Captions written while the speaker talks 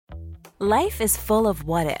Life is full of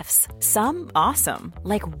what-ifs. Some awesome,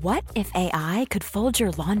 like what if AI could fold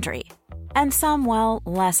your laundry? And some, well,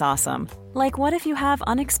 less awesome, like what if you have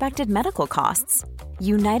unexpected medical costs?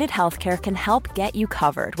 United Healthcare can help get you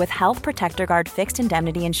covered with Health Protector Guard fixed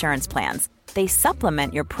indemnity insurance plans. They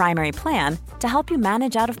supplement your primary plan to help you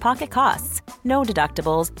manage out-of-pocket costs. No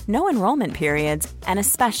deductibles, no enrollment periods, and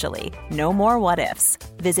especially no more what-ifs.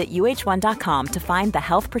 Visit uh1.com to find the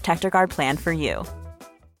Health Protector Guard plan for you.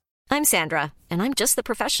 I'm Sandra, and I'm just the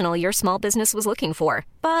professional your small business was looking for.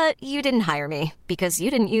 But you didn't hire me because you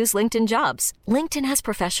didn't use LinkedIn Jobs. LinkedIn has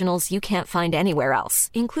professionals you can't find anywhere else,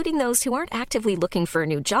 including those who aren't actively looking for a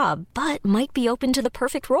new job, but might be open to the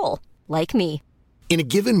perfect role, like me. In a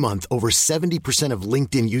given month, over 70% of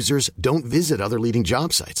LinkedIn users don't visit other leading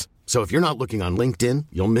job sites. So if you're not looking on LinkedIn,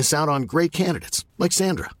 you'll miss out on great candidates like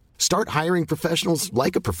Sandra. Start hiring professionals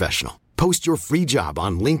like a professional. Post your free job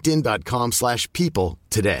on linkedin.com/people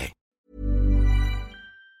today.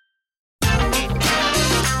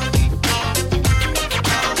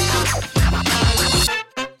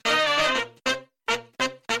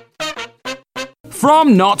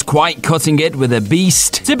 From not quite cutting it with a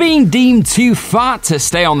beast to being deemed too fat to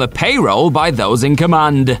stay on the payroll by those in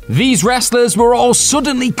command, these wrestlers were all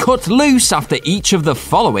suddenly cut loose after each of the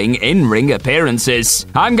following in-ring appearances.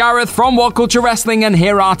 I'm Gareth from What Culture Wrestling, and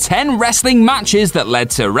here are 10 wrestling matches that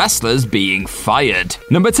led to wrestlers being fired.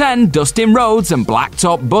 Number 10, Dustin Rhodes and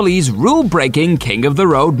Blacktop Bully's rule-breaking King of the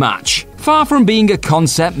Road match. Far from being a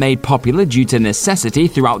concept made popular due to necessity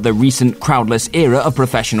throughout the recent crowdless era of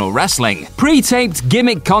professional wrestling, pre-taped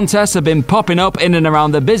gimmick contests have been popping up in and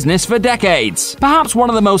around the business for decades. Perhaps one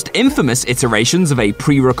of the most infamous iterations of a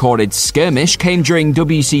pre-recorded skirmish came during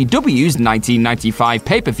WCW's 1995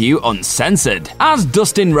 pay-per-view Uncensored, as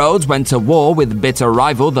Dustin Rhodes went to war with bitter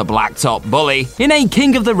rival the Blacktop Bully in a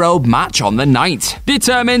King of the Road match on the night.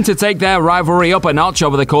 Determined to take their rivalry up a notch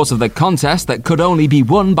over the course of the contest that could only be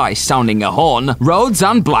won by sounding a horn, Rhodes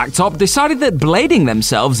and Blacktop decided that blading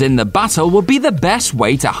themselves in the battle would be the best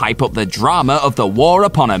way to hype up the drama of the war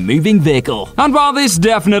upon a moving vehicle. And while this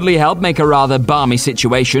definitely helped make a rather balmy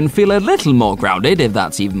situation feel a little more grounded, if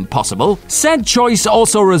that's even possible, said choice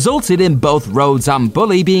also resulted in both Rhodes and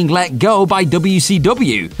Bully being let go by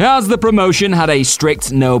WCW, as the promotion had a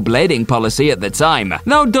strict no blading policy at the time,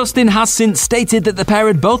 though Dustin has since stated that the pair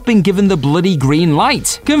had both been given the bloody green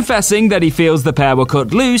light, confessing that he feels the pair were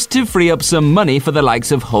cut loose to free up some money for the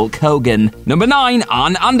likes of Hulk Hogan. Number 9,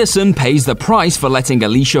 Arn Anderson pays the price for letting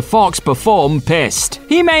Alicia Fox perform pissed.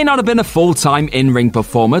 He may not have been a full-time in-ring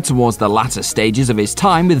performer towards the latter stages of his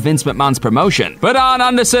time with Vince McMahon's promotion, but Arn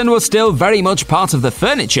Anderson was still very much part of the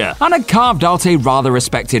furniture and had carved out a rather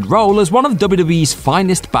respected role as one of WWE's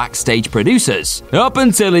finest backstage producers, up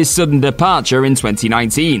until his sudden departure in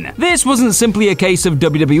 2019. This wasn't simply a case of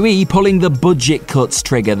WWE pulling the budget cuts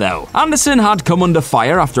trigger though. Anderson had come under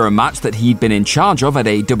fire after a match that he'd been in charge of at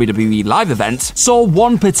a WWE live event saw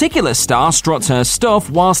one particular star strut her stuff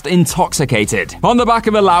whilst intoxicated. On the back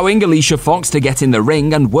of allowing Alicia Fox to get in the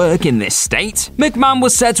ring and work in this state, McMahon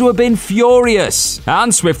was said to have been furious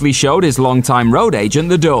and swiftly showed his longtime road agent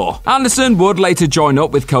the door. Anderson would later join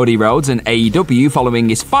up with Cody Rhodes and AEW following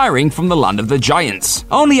his firing from the Land of the Giants,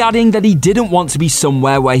 only adding that he didn't want to be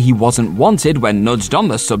somewhere where he wasn't wanted when nudged on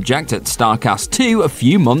the subject at StarCast 2 a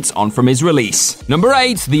few months on from his release. Number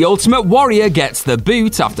 8, The Ultimate Warrior gets the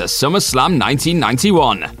boot after SummerSlam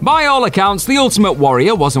 1991. By all accounts, The Ultimate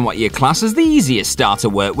Warrior wasn't what you class as the easiest star to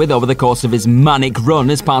work with over the course of his manic run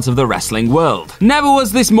as part of the wrestling world. Never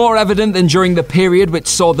was this more evident than during the period which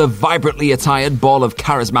saw the vibrantly attired ball of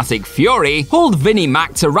charismatic fury hold Vinnie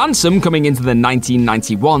Mac to ransom coming into the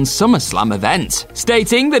 1991 SummerSlam event,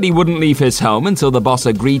 stating that he wouldn't leave his home until the boss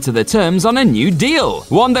agreed to the terms on a new deal,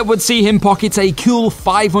 one that would see him pocket a cool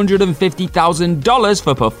 $550,000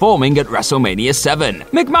 for performing at WrestleMania 7.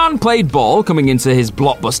 McMahon played ball coming into his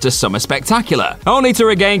blockbuster Summer Spectacular, only to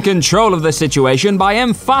regain control of the situation by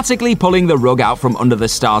emphatically pulling the rug out from under the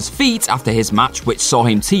star's feet after his match, which saw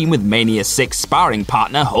him team with Mania 6 sparring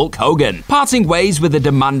partner Hulk Hogan. Parting ways with the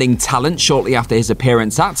demanding talent shortly after his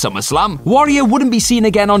appearance at SummerSlam, Warrior wouldn't be seen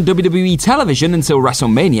again on WWE television until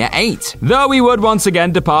WrestleMania 8, though he would once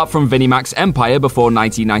again depart from Vinnie Mac's empire before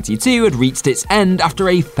 1992 had reached its end after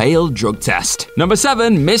a failed drug test. Number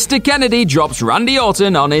 7, Mr. Kennedy drops Randy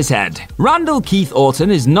Orton on his head. Randall Keith Orton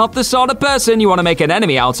is not the sort of person you want to make an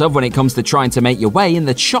enemy out of when it comes to trying to make your way in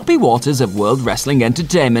the choppy waters of World Wrestling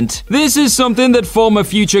Entertainment. This is something that former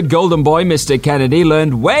future Golden Boy Mr. Kennedy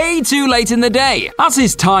learned way too late in the day, as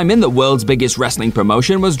his time in the world's biggest wrestling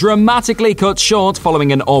promotion was dramatically cut short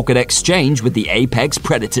following an awkward exchange with the Apex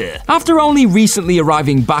Predator. After only recently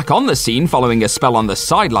arriving back on the scene following a spell on the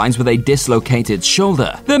sidelines with a dislocated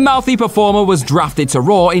shoulder, the mouthy performer was drafted to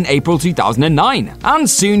Raw in April 2009 and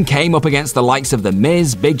soon came up against the likes of The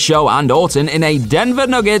Miz, Big Show and Orton in a Denver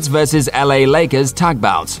Nuggets vs LA Lakers tag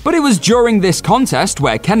bout. But it was during this contest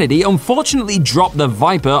where Kennedy unfortunately dropped the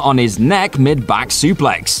Viper on his neck mid-back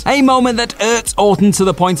suplex, a moment that irked Orton to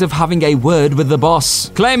the point of having a word with the boss.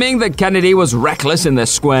 Claiming that Kennedy was reckless in the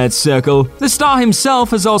squared circle, the star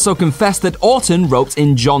himself has also confessed that Orton roped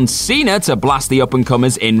in John Cena to blast the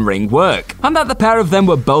up-and-comers in-ring work, and that the pair of them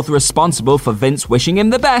were both responsible for Vince wishing him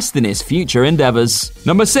the best in his future endeavors.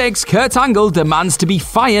 Number 6, Kurt Angle demands to be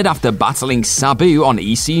fired after battling Sabu on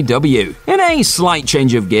ECW. In a slight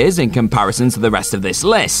change of gears in comparison to the rest of this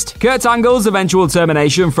list, Kurt Angle's eventual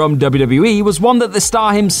termination from WWE was one that the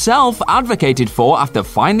star himself advocated for after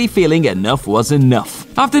finally feeling enough was enough.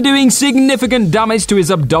 After doing significant damage to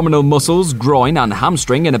his abdominal muscles, groin and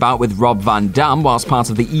hamstring in a bout with Rob Van Dam whilst part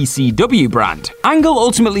of the ECW brand, Angle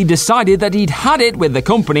ultimately decided that he'd had it with the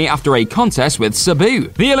company after a contest with Sabu.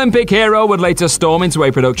 The Olympic hero would later storm into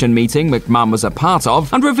a production meeting McMahon was a part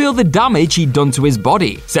of and reveal the damage he'd done to his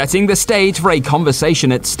body, setting the stage for a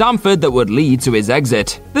conversation at Stamford that would lead to his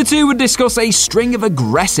exit. The two would discuss a string of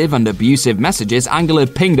aggressive and abusive messages Angle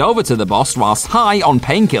had pinged over to the boss whilst high on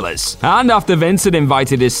painkillers. And after Vince had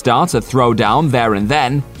invited his star to throw down there and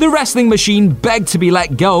then, the wrestling machine begged to be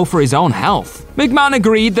let go for his own health. McMahon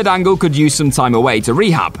agreed that Angle could use some time away to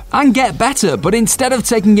rehab and get better, but instead of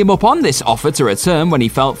taking him up on this offer to return when he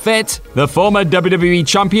felt fit, the former WWE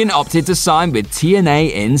champion opted to sign with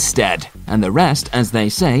TNA instead. And the rest, as they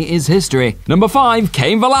say, is history. Number 5,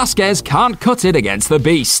 Cain Velasquez can't cut it against the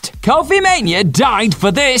Beast. Kofi Mania died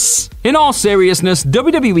for this! In all seriousness,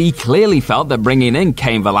 WWE clearly felt that bringing in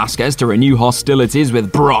Cain Velasquez to renew hostilities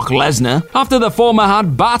with Brock Lesnar, after the former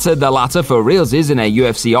had battered the latter for realsies in a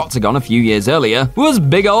UFC octagon a few years earlier, was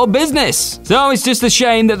big old business. So it's just a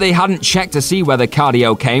shame that they hadn't checked to see whether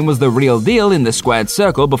Cardio Kane was the real deal in the squared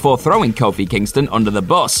circle before throwing Kofi Kingston under the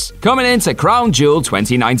bus. Coming into Crown Jewel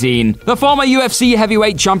 2019, the former UFC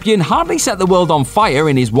heavyweight champion hardly set the world on fire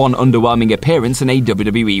in his one underwhelming appearance in a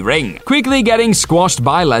WWE ring, quickly getting squashed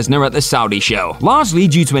by Lesnar at the Saudi show, largely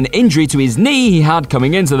due to an injury to his knee he had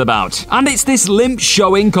coming into the bout. And it's this limp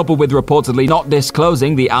showing, coupled with reportedly not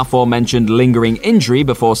disclosing the aforementioned lingering injury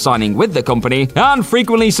before signing with the company, and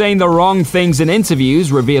frequently saying the wrong things in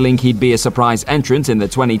interviews, revealing he'd be a surprise entrant in the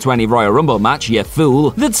 2020 Royal Rumble match, you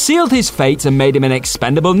fool, that sealed his fate and made him an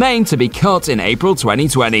expendable name to be cut in April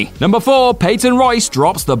 2020. Number 4, Peyton Royce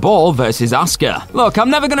drops the ball versus Asuka. Look, I'm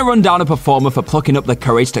never going to run down a performer for plucking up the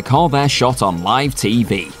courage to call their shot on live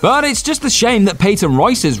TV, but it's just a shame that Peyton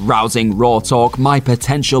Royce's rousing Raw Talk "My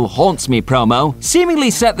Potential Haunts Me" promo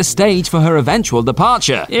seemingly set the stage for her eventual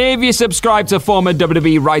departure, if you subscribe to former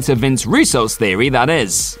WWE writer Vince Russo's theory, that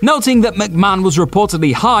is. Noting that McMahon was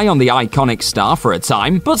reportedly high on the iconic star for a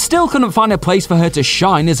time, but still couldn't find a place for her to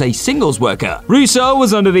shine as a singles worker. Russo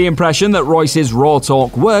was under the impression that Royce's Raw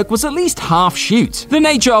Talk work was at least half shoot. The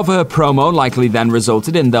nature of her promo likely then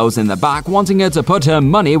resulted in those in the back wanting her to put her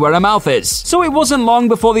money where her mouth is. So it wasn't long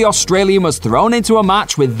before the Australian was thrown into a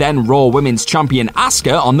match with then Raw Women's Champion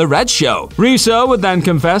Asuka on The Red Show. Russo would then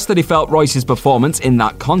confess that he felt Royce's performance in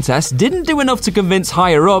that contest didn't do enough to convince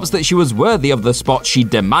higher-ups that she was worthy of the spot she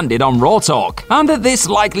demanded on Raw Talk, and that this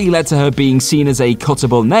likely led to her being seen as a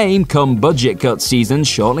cuttable name come budget cut season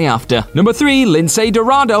shortly after. Number 3, Lince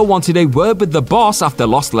Dorado wanted a word with the boss after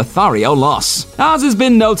Los Lothario loss. As has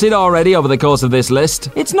been noted already over the course of this list,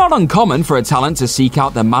 it's not uncommon for a talent to seek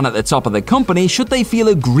out the man at the top of the company should they feel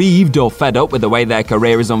aggrieved or fed up with the way their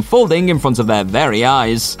career is unfolding in front of their very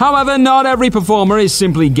eyes. However, not every performer is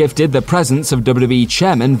simply gifted the presence of WWE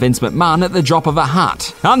chairman Vince McMahon at the drop of a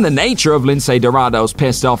hat, and the nature of Lince Dorado's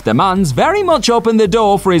pissed-off demands very much opened the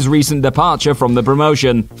door for his recent departure from the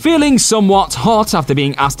promotion. Feeling somewhat hot after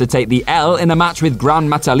being asked to take the L in a match with Gran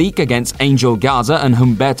Metalik against Angel Garza and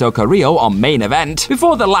Humberto Humberto Carrillo on Main Event,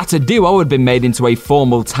 before the latter duo had been made into a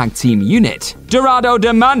formal tag team unit. Dorado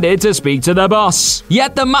demanded to speak to the boss.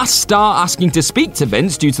 Yet the masked star asking to speak to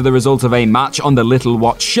Vince due to the result of a match on the Little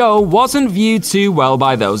Watch show wasn't viewed too well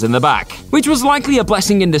by those in the back, which was likely a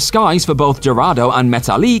blessing in disguise for both Dorado and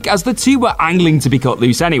Metalik, as the two were angling to be cut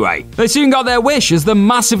loose anyway. They soon got their wish, as the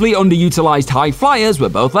massively underutilized High Flyers were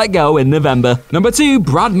both let go in November. Number 2,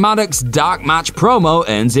 Brad Maddox's dark match promo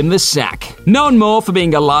earns him the sack. Known more for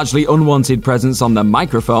being a largely unwanted presence on the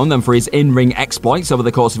microphone than for his in-ring exploits over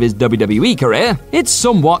the course of his WWE career, it's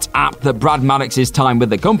somewhat apt that Brad Maddox's time with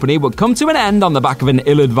the company would come to an end on the back of an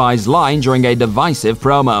ill-advised line during a divisive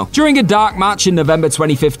promo. During a dark match in November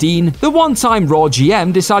 2015, the one-time Raw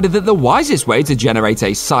GM decided that the wisest way to generate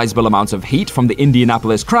a sizable amount of heat from the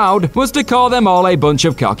Indianapolis crowd was to call them all a bunch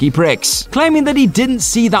of cocky pricks. Claiming that he didn't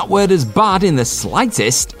see that word as bad in the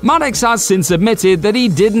slightest, Maddox has since admitted that he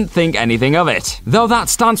didn't think anything of it, though that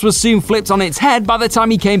stance was soon flipped on its head by the time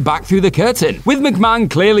he came back through the curtain, with McMahon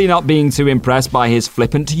clearly not being too impressed by his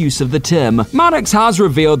flippant use of the term. Maddox has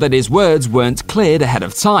revealed that his words weren't cleared ahead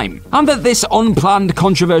of time, and that this unplanned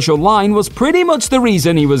controversial line was pretty much the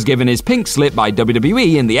reason he was given his pink slip by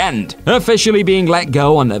WWE in the end, officially being let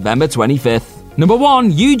go on November 25th. Number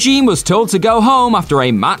 1, Eugene was told to go home after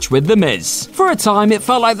a match with The Miz. For a time, it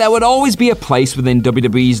felt like there would always be a place within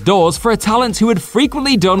WWE's doors for a talent who had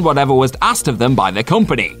frequently done whatever was asked of them by the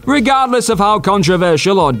company, regardless of how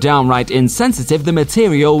controversial or downright insensitive the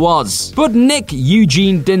material was. But Nick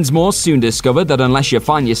Eugene Dinsmore soon discovered that unless you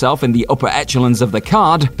find yourself in the upper echelons of the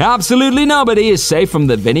card, absolutely nobody is safe from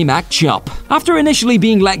the Vinnie Mac chop. After initially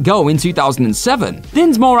being let go in 2007,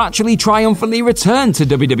 Dinsmore actually triumphantly returned to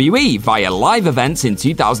WWE via live events in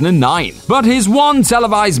 2009. But his one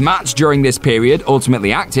televised match during this period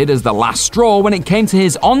ultimately acted as the last straw when it came to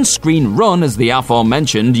his on-screen run as the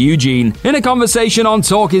aforementioned Eugene. In a conversation on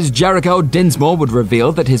Talk Is Jericho, Dinsmore would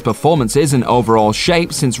reveal that his performances and overall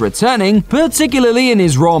shape since returning, particularly in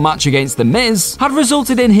his Raw match against The Miz, had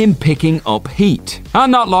resulted in him picking up heat.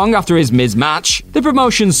 And not long after his Miz match, the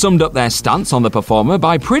promotion summed up their stance on the performer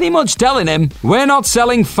by pretty much telling him, "We're not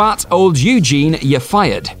selling fat old Eugene, you're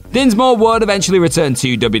fired." Dinsmore would eventually return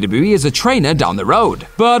to WWE as a trainer down the road,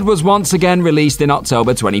 but was once again released in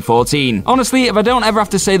October 2014. Honestly, if I don't ever have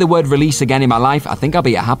to say the word release again in my life, I think I'll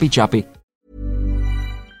be a happy chappy.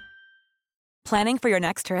 Planning for your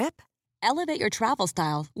next trip? Elevate your travel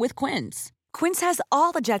style with Quince. Quince has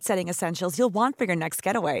all the jet-setting essentials you'll want for your next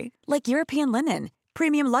getaway, like European linen,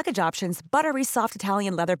 premium luggage options, buttery soft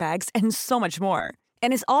Italian leather bags, and so much more.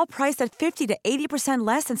 And is all priced at 50 to 80%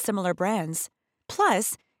 less than similar brands.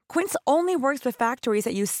 Plus, Quince only works with factories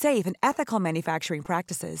that use safe and ethical manufacturing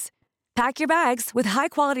practices. Pack your bags with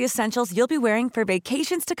high-quality essentials you'll be wearing for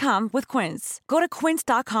vacations to come with Quince. Go to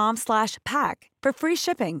quince.com/pack for free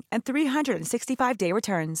shipping and 365-day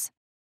returns.